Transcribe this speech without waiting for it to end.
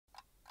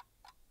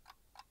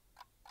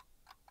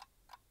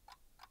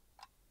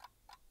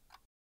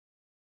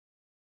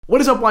What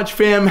is up, Watch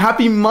fam?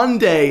 Happy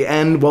Monday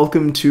and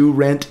welcome to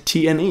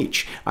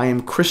Rant&H. I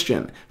am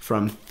Christian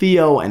from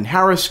Theo and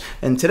Harris,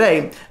 and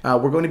today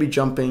we're going to be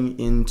jumping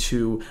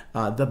into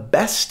the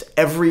best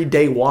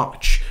everyday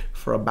watch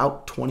for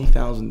about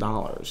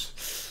 $20,000.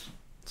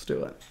 Let's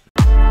do it.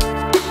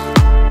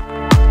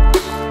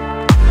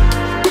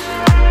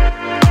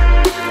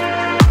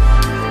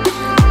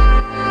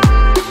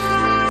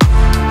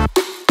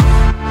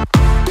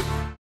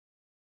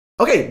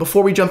 Okay,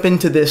 before we jump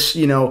into this,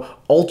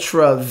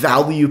 ultra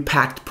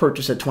value-packed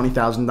purchase at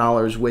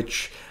 $20,000,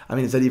 which, I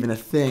mean, is that even a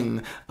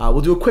thing?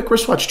 We'll do a quick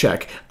wristwatch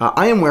check.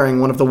 I am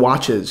wearing one of the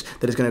watches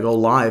that is going to go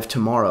live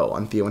tomorrow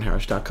on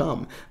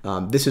theoandharris.com.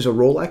 This is a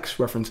Rolex,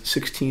 reference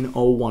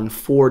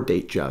 16014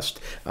 date just.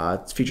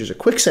 It features a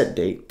quick-set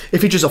date. It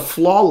features a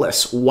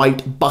flawless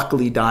white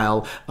Buckley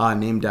dial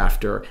named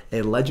after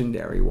a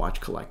legendary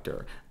watch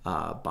collector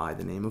by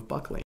the name of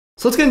Buckley.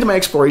 So let's get into my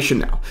exploration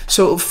now.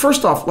 So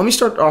first off, let me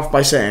start off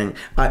by saying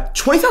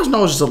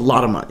 $20,000 is a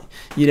lot of money,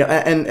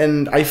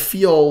 and I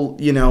feel,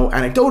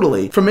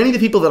 anecdotally, for many of the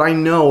people that I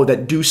know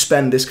that do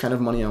spend this kind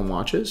of money on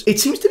watches, it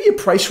seems to be a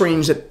price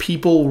range that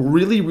people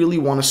really, really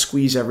want to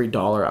squeeze every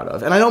dollar out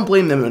of, and I don't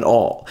blame them at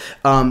all.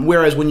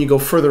 Whereas when you go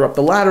further up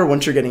the ladder,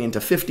 once you're getting into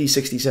 $50,000,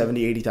 $60,000,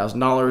 $70,000,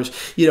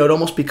 $80,000, it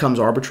almost becomes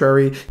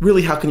arbitrary.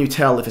 Really, how can you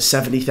tell if a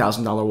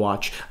 $70,000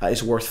 watch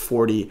is worth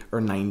 $40,000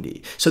 or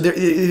 $90,000? So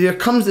there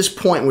comes this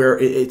point where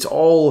it's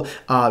all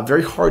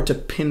very hard to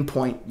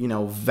pinpoint,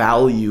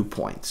 value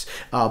points.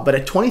 But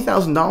at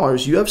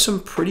 $20,000, you have some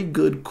pretty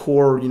good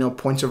core,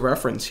 points of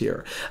reference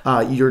here.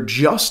 You're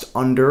just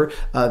under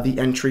the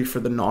entry for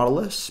the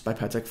Nautilus by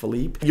PATEK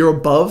PHILIPPE. You're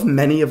above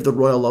many of the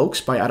Royal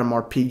Oaks by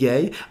Audemars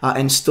Piguet,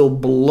 and still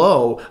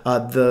below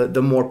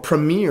the more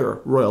premier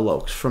Royal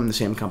Oaks from the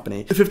same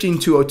company. The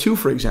 15202,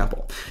 for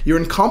example. You're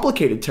in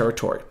complicated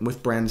territory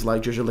with brands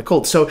like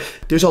JOURNE. So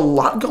there's a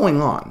lot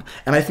going on,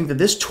 and I think that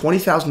this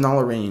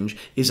 $20,000 range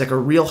is like a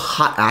real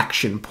hot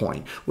action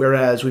point,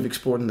 whereas we've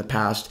explored in the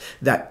past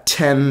that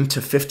 10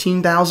 to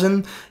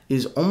 15,000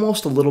 is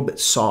almost a little bit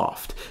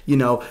soft,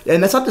 and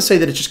that's not to say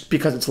that it's just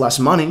because it's less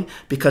money,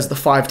 because the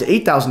 $5,000 to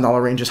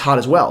 $8,000 range is hot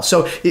as well.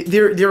 So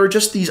there are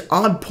just these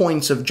odd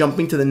points of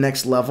jumping to the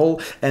next level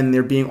and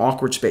there being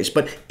awkward space.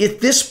 But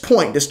at this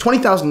point, this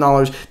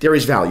 $20,000, there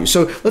is value.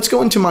 So let's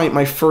go into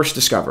my first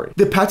discovery.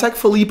 The Patek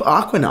Philippe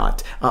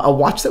AQUANAUT, a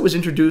watch that was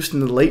introduced in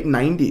the late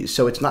 90s.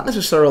 So it's not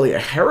necessarily a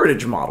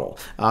heritage model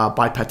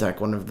by Patek,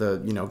 one of the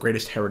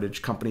greatest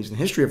heritage companies in the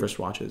history of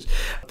wristwatches.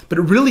 But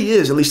it really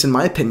is, at least in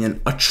my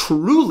opinion, a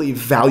truly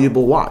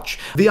valuable watch.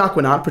 The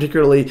AQUANAUT,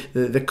 particularly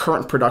the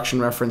current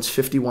production reference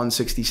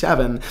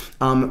 5167,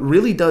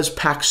 really does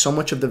pack so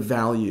much of the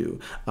value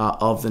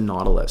of the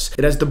Nautilus.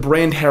 It has the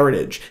brand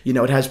heritage.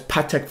 It has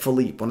Patek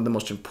Philippe, one of the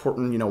most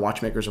important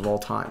watchmakers of all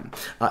time.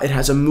 It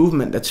has a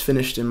movement that's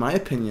finished, in my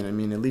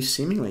opinion, at least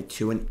seemingly,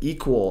 to an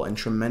equal and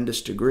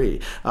tremendous degree.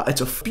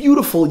 It's a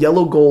beautiful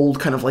yellow gold,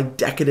 kind of like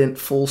decadent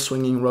full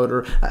swinging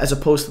rotor, as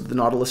opposed to the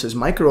Nautilus's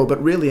micro.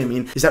 But really,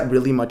 is that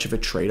really much of a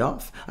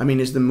trade-off?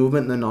 Is the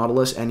movement in the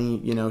Nautilus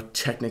any,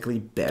 technically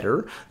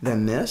better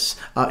than this?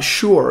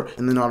 Sure,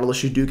 in the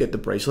Nautilus you do get the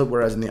bracelet,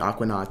 whereas in the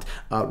AQUANAUT,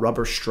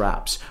 rubber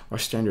straps are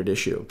standard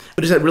issue.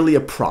 But is that really a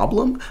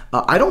problem?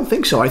 I don't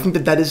think so. I think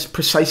that is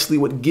precisely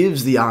what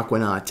gives the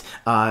AQUANAUT,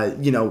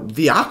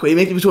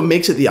 it's what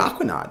makes it the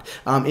AQUANAUT,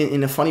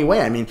 in a funny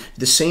way.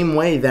 The same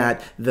way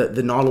that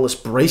the Nautilus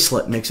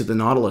bracelet makes it the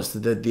Nautilus,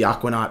 the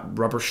AQUANAUT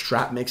rubber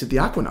strap makes it the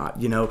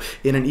AQUANAUT,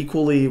 in an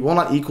equally, well,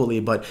 not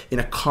equally, but in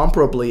a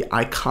comparably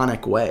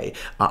iconic way.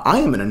 I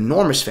am an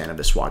enormous fan of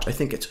this watch. I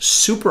think it's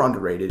super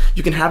underrated.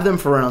 You can have them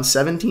for around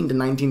 $17,000 to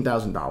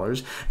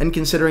 $19,000, and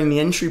considering the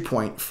entry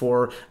point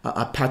for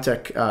a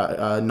Patek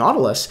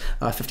Nautilus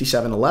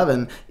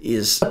 5711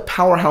 is a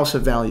powerhouse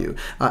of value.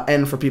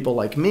 And for people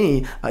like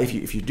me,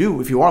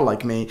 if you are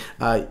like me,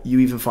 you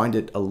even find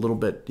it a little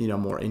bit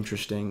more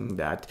interesting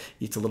that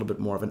it's a little bit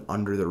more of an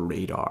under the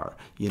radar,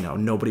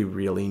 nobody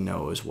really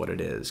knows what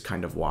it is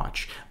kind of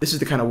watch. This is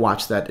the kind of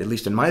watch that, at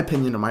least in my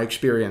opinion or my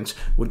experience,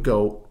 would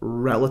go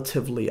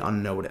relatively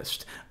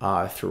unnoticed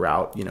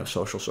throughout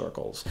social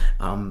circles.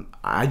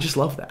 I just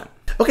love that.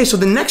 Okay, so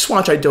the next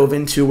watch I dove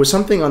into was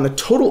something on the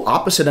total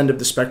opposite end of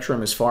the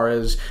spectrum as far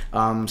as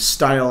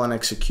style and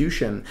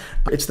execution.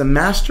 It's the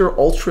Master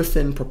Ultra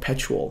Thin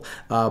Perpetual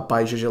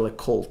by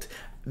JOURNE.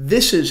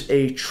 This is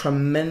a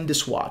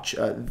tremendous watch.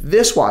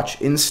 This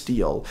watch in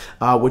steel,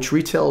 which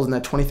retails in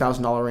that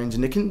 $20,000 range,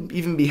 and it can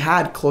even be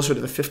had closer to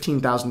the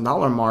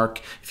 $15,000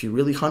 mark if you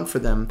really hunt for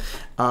them,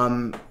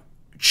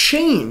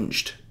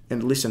 changed,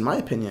 at least in my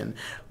opinion,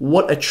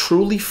 what a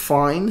truly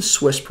fine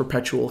Swiss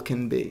perpetual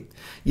can be.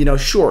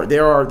 Sure,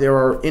 there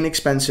are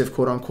inexpensive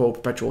quote-unquote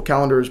perpetual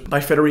calendars by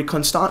Frédéric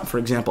Constant, for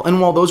example, and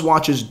while those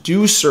watches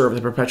do serve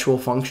the perpetual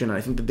function,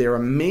 I think that they're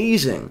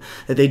amazing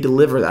that they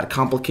deliver that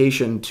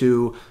complication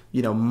to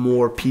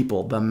more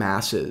people, the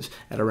masses,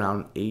 at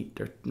around $8,000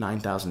 or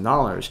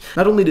 $9,000.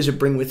 Not only does it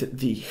bring with it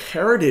the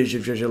heritage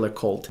of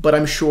JOURNE, but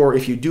I'm sure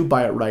if you do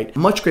buy it right,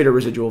 much greater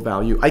residual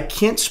value. I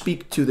can't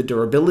speak to the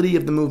durability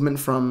of the movement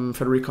from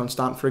Frédéric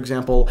Constant, for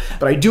example.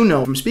 But I do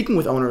know from speaking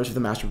with owners of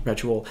the Master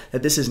Perpetual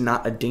that this is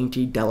not a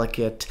dainty,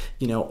 delicate,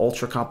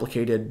 ultra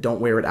complicated,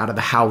 don't wear it out of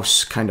the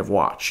house kind of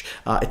watch.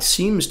 It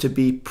seems to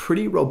be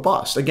pretty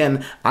robust.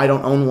 Again, I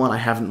don't own one. I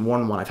haven't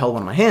worn one. I've held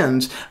one in my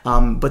hands.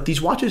 But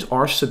these watches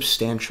are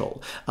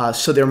substantial.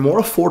 So they're more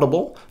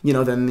affordable,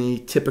 than the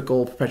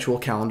typical perpetual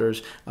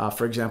calendars.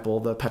 For example,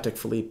 the PATEK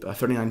Philippe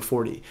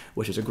 3940,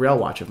 which is a grail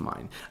watch of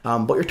mine.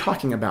 But you're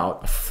talking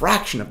about a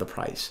fraction of the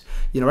price.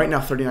 Right now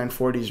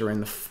 3940s are in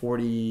the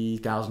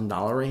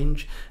 $40,000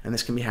 range, and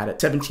this can be had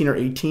at 17 or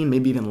 18,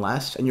 maybe even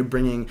less. And you're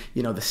bringing,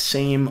 the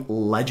same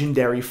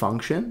legendary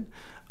function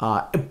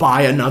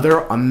by another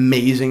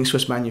amazing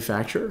Swiss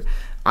manufacturer.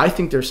 I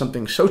think there's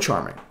something so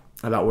charming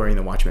about wearing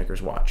the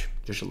watchmaker's watch,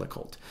 just a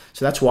Lickholt.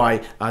 So that's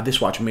why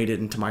this watch made it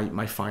into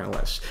my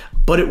finalists.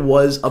 But it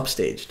was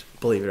upstaged,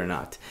 believe it or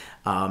not,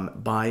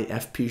 by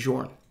FP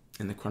JOURNE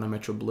in the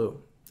CHRONOMETRE BLEU,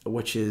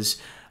 which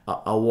is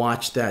a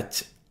watch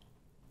that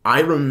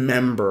I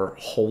remember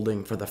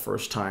holding for the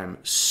first time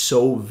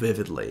so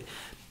vividly.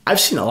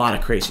 I've seen a lot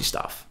of crazy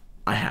stuff.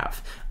 I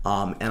have.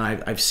 And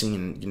I've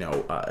seen,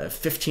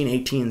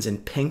 1518s in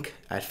pink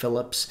at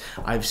Philippe's.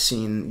 I've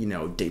seen,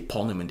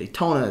 Paul Newman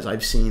Daytonas.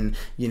 I've seen,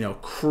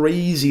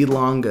 crazy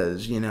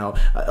Longas,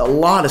 a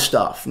lot of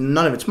stuff.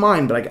 None of it's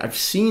mine, but I've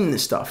seen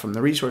this stuff from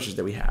the resources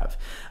that we have.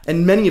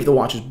 And many of the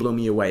watches blew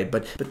me away,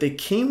 but they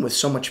came with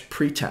so much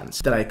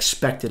pretense that I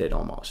expected it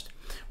almost.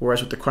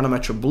 Whereas with the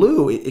CHRONOMETRE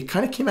BLEU, it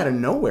kind of came out of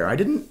nowhere. I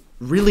didn't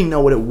really know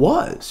what it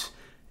was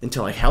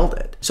until I held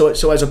it. So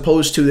as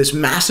opposed to this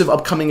massive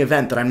upcoming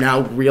event that I'm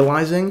now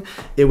realizing,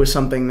 it was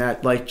something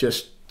that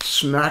just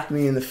smacked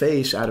me in the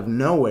face out of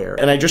nowhere.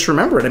 And I just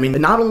remember it. I mean,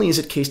 not only is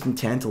it cased in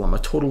tantalum, a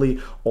totally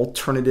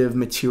alternative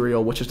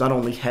material, which is not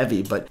only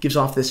heavy, but gives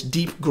off this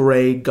deep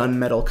gray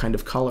gunmetal kind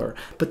of color,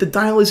 but the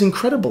dial is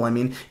incredible. I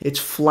mean, it's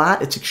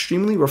flat, it's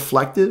extremely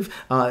reflective,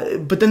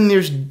 but then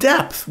there's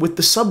depth with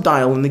the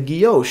subdial and the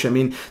guilloche. I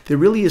mean, there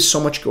really is so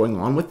much going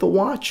on with the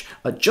watch,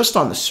 just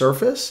on the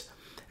surface.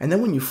 And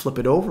then when you flip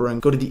it over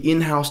and go to the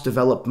in-house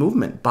developed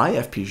movement by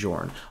FP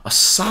JOURNE, a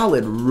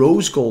solid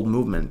rose gold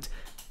movement,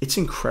 it's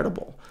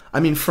incredible. I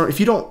mean, if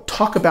you don't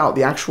talk about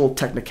the actual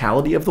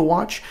technicality of the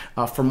watch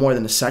for more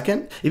than a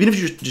second, even if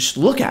you just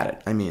look at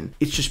it, I mean,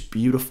 it's just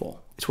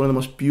beautiful. It's one of the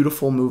most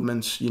beautiful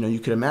movements, you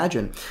could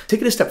imagine.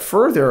 Take it a step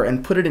further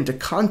and put it into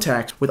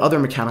context with other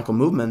mechanical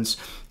movements,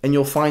 and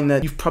you'll find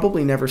that you've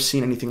probably never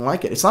seen anything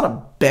like it. It's not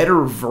a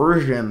better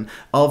version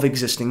of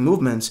existing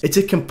movements. It's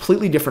a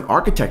completely different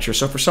architecture.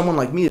 So for someone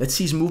like me that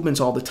sees movements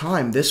all the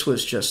time, this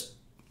was just,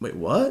 wait,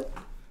 what?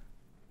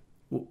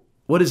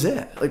 What is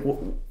that?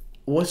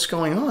 What's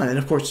going on? And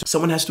of course,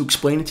 someone has to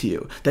explain it to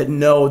you that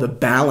no, the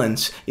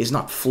balance is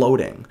not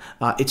floating.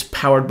 It's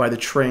powered by the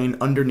train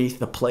underneath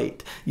the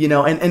plate,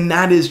 and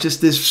that is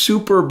just this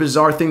super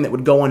bizarre thing that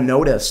would go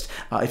unnoticed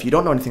if you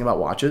don't know anything about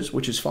watches,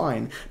 which is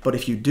fine. But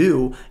if you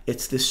do,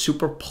 it's this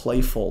super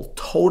playful,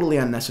 totally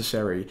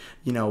unnecessary,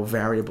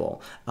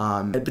 variable.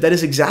 But that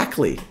is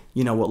exactly,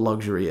 what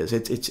luxury is.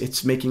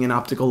 It's making an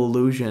optical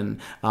illusion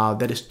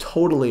that is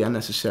totally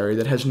unnecessary,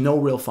 that has no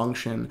real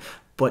function,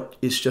 but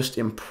is just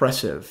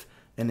impressive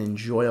and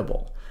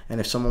enjoyable. And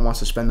if someone wants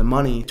to spend the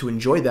money to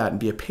enjoy that and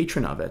be a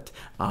patron of it,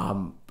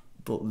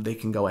 they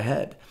can go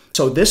ahead.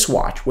 So this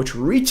watch, which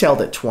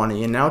retailed at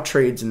 $20 and now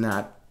trades in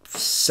that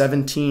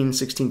 $17,000,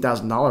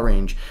 $16,000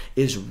 range,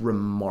 is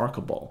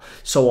remarkable.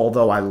 So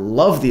although I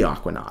love the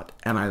AQUANAUT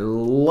and I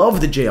love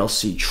the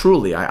JLC,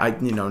 truly, I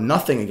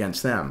nothing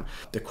against them,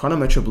 the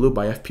CHRONOMETRE BLEU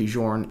by FP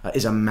JOURNE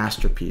is a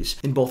masterpiece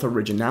in both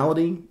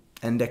originality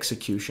and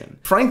execution.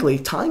 Frankly,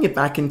 tying it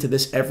back into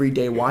this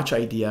everyday watch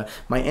idea,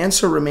 my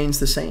answer remains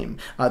the same.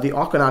 The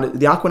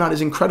AQUANAUT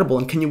is incredible,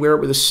 and can you wear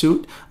it with a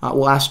suit?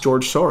 We'll ask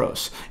George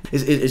Soros.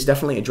 It's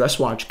definitely a dress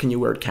watch. Can you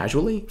wear it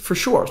casually? For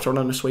sure. Throw it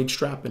on a suede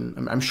strap,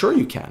 and I'm sure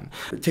you can.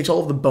 It takes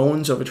all of the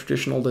bones of a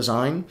traditional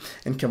design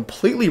and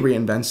completely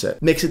reinvents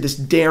it. Makes it this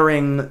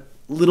daring,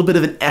 little bit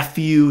of an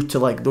FU to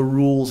the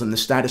rules and the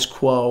status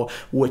quo,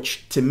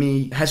 which to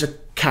me has a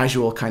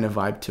casual kind of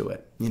vibe to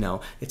it.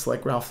 It's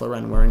like Ralph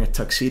Lauren wearing a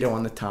tuxedo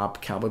on the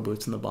top, cowboy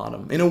boots on the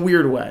bottom, in a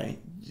weird way.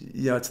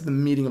 It's the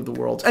meeting of the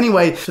worlds.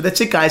 Anyway, so that's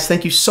it, guys.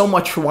 Thank you so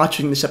much for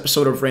watching this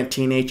episode of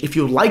Rant&H. If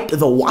you liked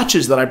the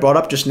watches that I brought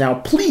up just now,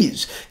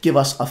 please give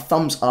us a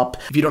thumbs up.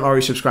 If you don't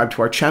already subscribe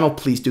to our channel,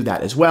 please do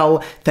that as well.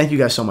 Thank you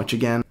guys so much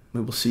again.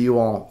 We will see you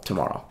all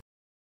tomorrow.